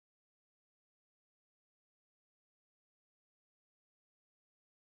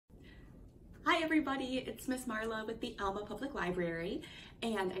Hi everybody, it's Miss Marla with the Alma Public Library,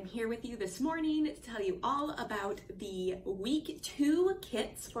 and I'm here with you this morning to tell you all about the week 2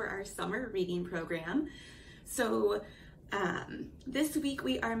 kits for our summer reading program. So this week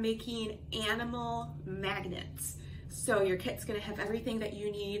we are making animal magnets. So your kit's gonna have everything that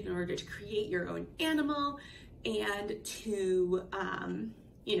you need in order to create your own animal and to,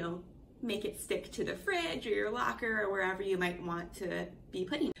 make it stick to the fridge or your locker or wherever you might want to be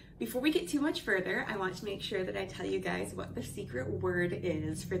putting it. Before we get too much further, I want to make sure that I tell you guys what the secret word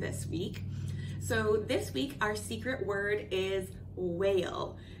is for this week. So this week, our secret word is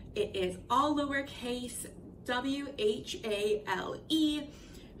whale. It is all lowercase, W-H-A-L-E.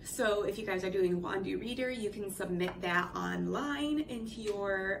 So if you guys are doing Wanda Reader, you can submit that online into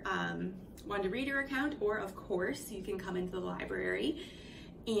your Wanda Reader account, or of course, you can come into the library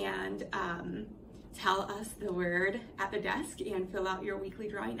and tell us the word at the desk and fill out your weekly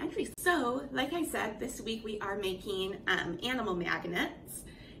drawing entries. So, like I said, this week we are making animal magnets,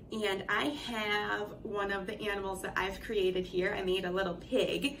 and I have one of the animals that I've created here. I made a little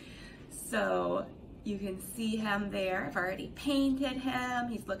pig, so you can see him there. I've already painted him.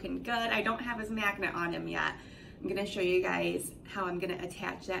 He's looking good. I don't have his magnet on him yet. I'm gonna show you guys how I'm gonna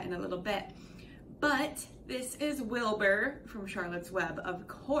attach that in a little bit. But this is Wilbur from Charlotte's Web, of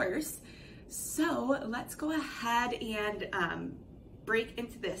course. So let's go ahead and break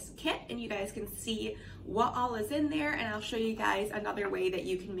into this kit, and you guys can see what all is in there, and I'll show you guys another way that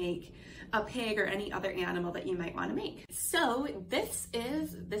you can make a pig or any other animal that you might want to make. So this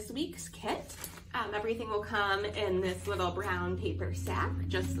is this week's kit. Everything will come in this little brown paper sack,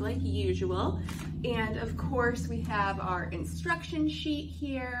 just like usual. And of course we have our instruction sheet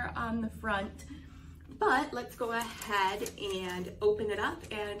here on the front. But let's go ahead and open it up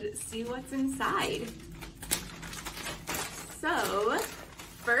and see what's inside. So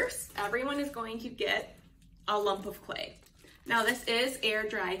first, everyone is going to get a lump of clay. Now this is air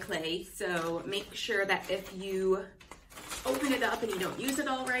dry clay, so make sure that if you open it up and you don't use it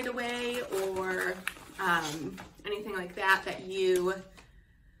all right away or anything like that, that you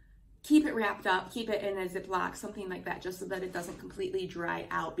keep it wrapped up, keep it in a Ziploc, something like that, just so that it doesn't completely dry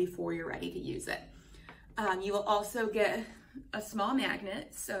out before you're ready to use it. You will also get a small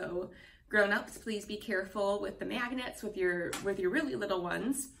magnet, so grown-ups, please be careful with the magnets with your really little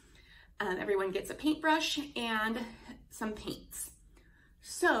ones. Everyone gets a paintbrush and some paints.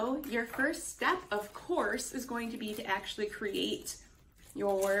 So your first step, of course, is going to be to actually create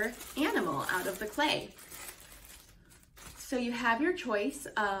your animal out of the clay. So you have your choice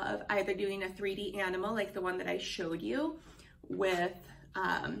of either doing a 3D animal like the one that I showed you with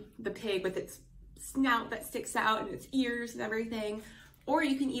the pig with its snout that sticks out and its ears and everything, or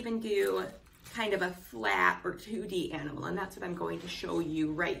you can even do kind of a flat or 2D animal, and that's what I'm going to show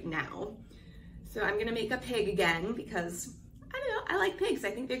you right now. So I'm gonna make a pig again because, I don't know, I like pigs, I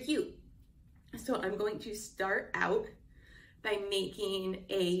think they're cute. So I'm going to start out by making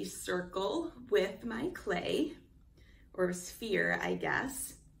a circle with my clay, or a sphere, I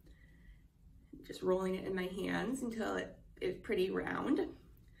guess. Just rolling it in my hands until it is pretty round.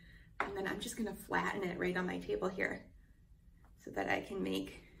 And then I'm just gonna flatten it right on my table here so that I can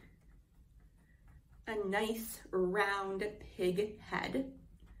make a nice round pig head.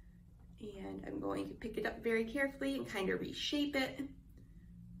 And I'm going to pick it up very carefully and kind of reshape it.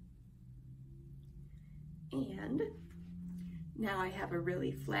 And now I have a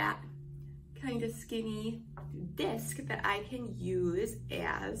really flat, kind of skinny disc that I can use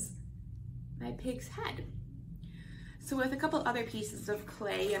as my pig's head. So with a couple other pieces of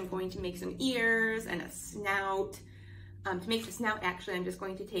clay, I'm going to make some ears and a snout. To make the snout, actually, I'm just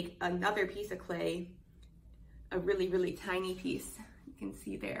going to take another piece of clay, a really, really tiny piece, you can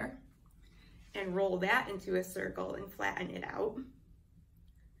see there, and roll that into a circle and flatten it out.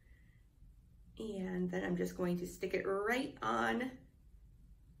 And then I'm just going to stick it right on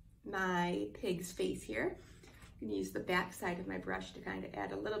my pig's face here. I'm gonna use the back side of my brush to kind of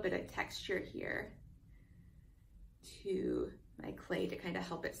add a little bit of texture here to my clay to kind of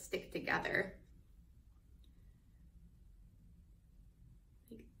help it stick together.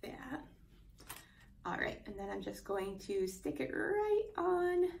 Like that. All right, and then I'm just going to stick it right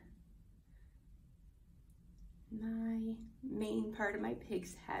on my main part of my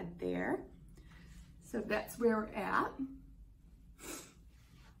pig's head there. So that's where we're at.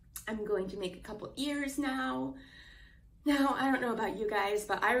 I'm going to make a couple ears now. Now, I don't know about you guys,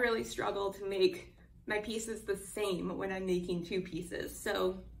 but I really struggle to make my pieces the same when I'm making 2 pieces.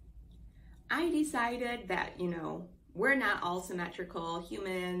 So I decided that, we're not all symmetrical,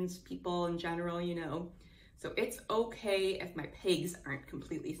 humans, people in general, So it's okay if my pegs aren't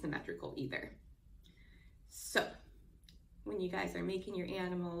completely symmetrical either. So when you guys are making your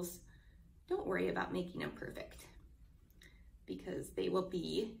animals, don't worry about making them perfect, because they will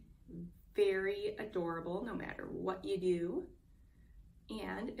be very adorable no matter what you do,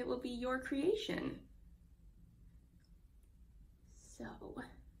 and it will be your creation. So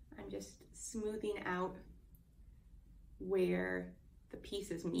I'm just smoothing out where the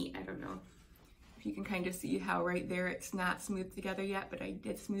pieces meet. I don't know if you can kind of see how right there it's not smooth together yet, but I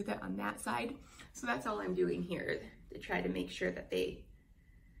did smooth it on that side. So that's all I'm doing here, to try to make sure that they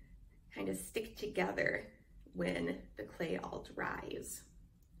kind of stick together when the clay all dries,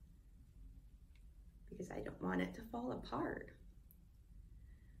 because I don't want it to fall apart.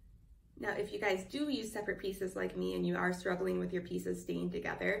 Now, if you guys do use separate pieces like me and you are struggling with your pieces staying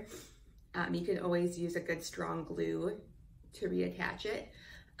together, you can always use a good strong glue to reattach it.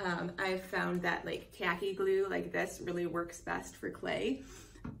 I've found that like tacky glue like this really works best for clay.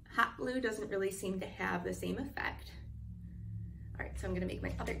 Hot glue doesn't really seem to have the same effect. All right, so I'm gonna make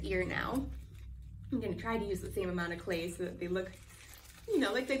my other ear now. I'm gonna try to use the same amount of clay so that they look, you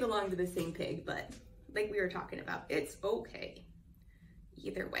know, like they belong to the same pig, but like we were talking about, it's okay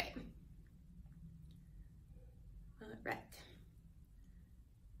either way. All right.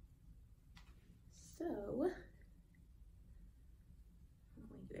 So I'm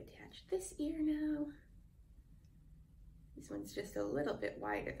going to attach this ear now. This one's just a little bit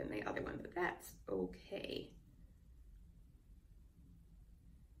wider than the other one, but that's okay.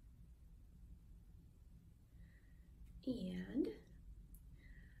 And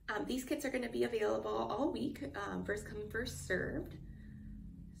these kits are going to be available all week, first come, first served.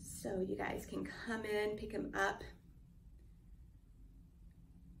 So you guys can come in, pick them up.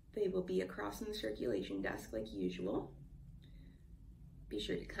 They will be across from the circulation desk like usual. Be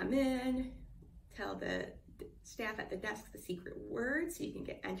sure to come in, tell the staff at the desk the secret word so you can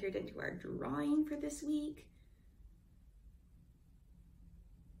get entered into our drawing for this week.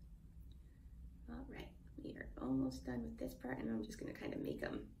 All right, we are almost done with this part, and I'm just going to kind of make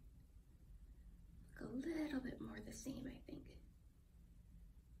them look a little bit more the same, I think.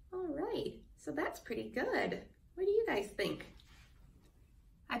 All right, so that's pretty good. What do you guys think?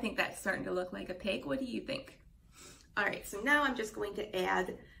 I think that's starting to look like a pig. What do you think? All right, so now I'm just going to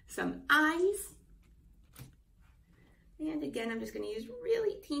add some eyes. And again, I'm just going to use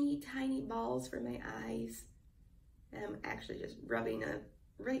really teeny tiny balls for my eyes. I'm actually just rubbing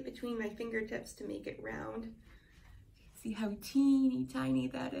right between my fingertips to make it round. See how teeny tiny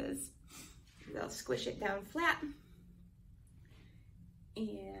that is? I'll squish it down flat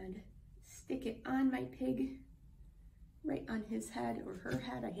and stick it on my pig, right on his head or her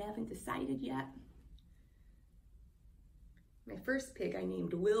head. I haven't decided yet. My first pig I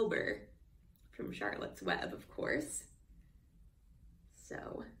named Wilbur, from Charlotte's Web, of course.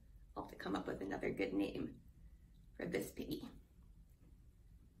 So I'll have to come up with another good name for this piggy.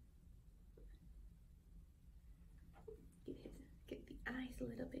 Get the eyes a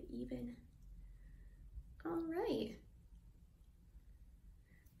little bit even. All right.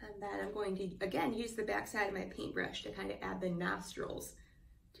 And then I'm going to, again, use the back side of my paintbrush to kind of add the nostrils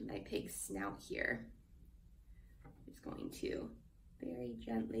to my pig's snout here. I'm just going to very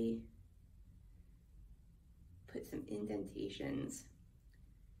gently put some indentations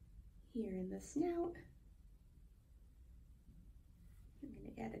here in the snout. I'm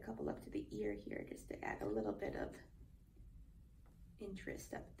going to add a couple up to the ear here just to add a little bit of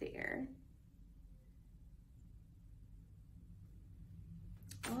interest up there.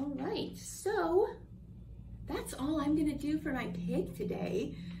 All right, so that's all I'm gonna do for my pig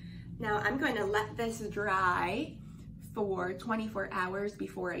today. Now I'm going to let this dry for 24 hours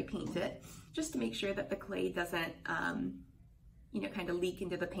before I paint it, just to make sure that the clay doesn't, you know, kind of leak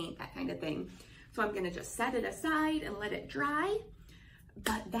into the paint, that kind of thing. So I'm gonna just set it aside and let it dry.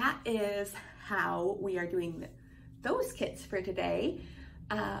 But that is how we are doing those kits for today.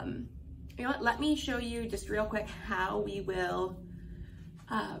 You know what, let me show you just real quick how we will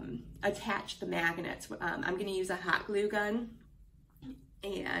attach the magnets. I'm gonna use a hot glue gun,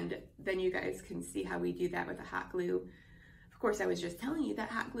 and then you guys can see how we do that with a hot glue. Of course, I was just telling you that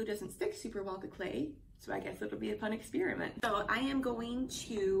hot glue doesn't stick super well to clay, so I guess it'll be a fun experiment. So I am going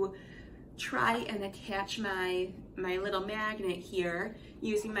to try and attach my little magnet here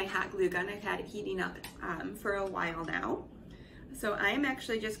using my hot glue gun. I've had it heating up for a while now. So I'm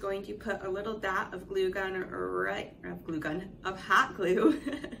actually just going to put a little dot of hot glue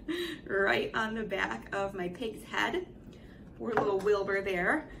right on the back of my pig's head, poor little Wilbur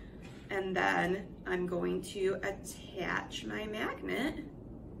there. And then I'm going to attach my magnet,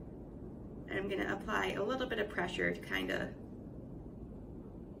 and I'm gonna apply a little bit of pressure to kind of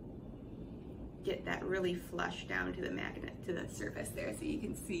get that really flush down to the magnet, to the surface there. So you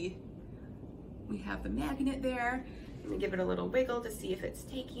can see we have the magnet there. I'm gonna give it a little wiggle to see if it's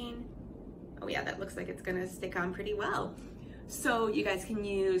taking. Oh yeah, that looks like it's gonna stick on pretty well. So you guys can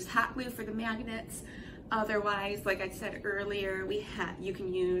use hot glue for the magnets. Otherwise, like I said earlier, you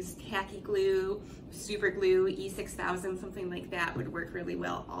can use tacky glue, super glue, E6000, something like that would work really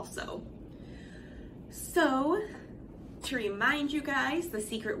well also. So to remind you guys, the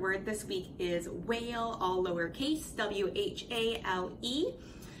secret word this week is whale, all lowercase, W-H-A-L-E.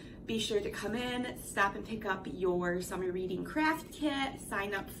 Be sure to come in, stop and pick up your summer reading craft kit,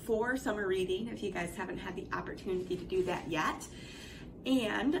 sign up for summer reading if you guys haven't had the opportunity to do that yet.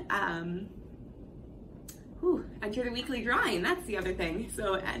 And enter the weekly drawing, that's the other thing.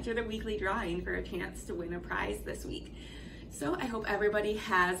 So enter the weekly drawing for a chance to win a prize this week. So I hope everybody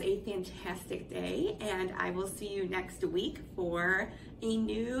has a fantastic day, and I will see you next week for a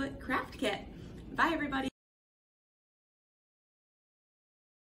new craft kit. Bye everybody.